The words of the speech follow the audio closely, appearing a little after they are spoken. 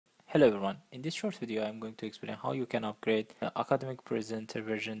Hello everyone, in this short video I'm going to explain how you can upgrade Academic Presenter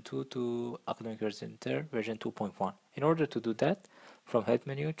version 2 to Academic Presenter version 2.1. In order to do that, from Help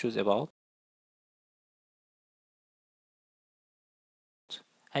menu choose About,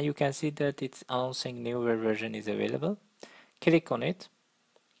 and you can see that it's announcing newer version is available. Click on it,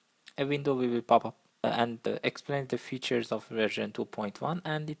 a window will pop up and explain the features of version 2.1,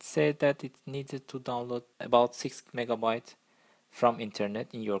 and it said that it needed to download about 6 megabytes from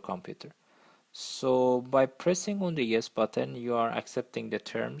internet in your computer. So by pressing on the yes button, you are accepting the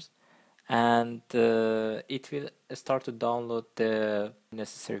terms, and it will start to download the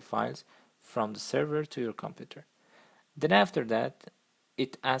necessary files from the server to your computer. Then after that,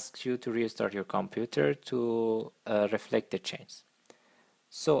 it asks you to restart your computer to reflect the change.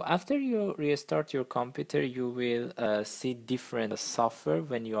 So after you restart your computer, you will see different software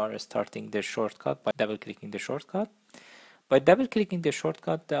when you are starting the shortcut by double clicking the shortcut. By double-clicking the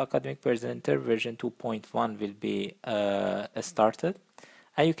shortcut, the Academic Presenter version 2.1 will be started.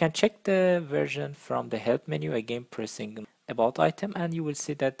 And you can check the version from the Help menu, again pressing About item, and you will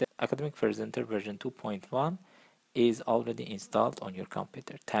see that the Academic Presenter version 2.1 is already installed on your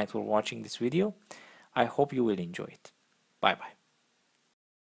computer. Thanks for watching this video. I hope you will enjoy it. Bye bye.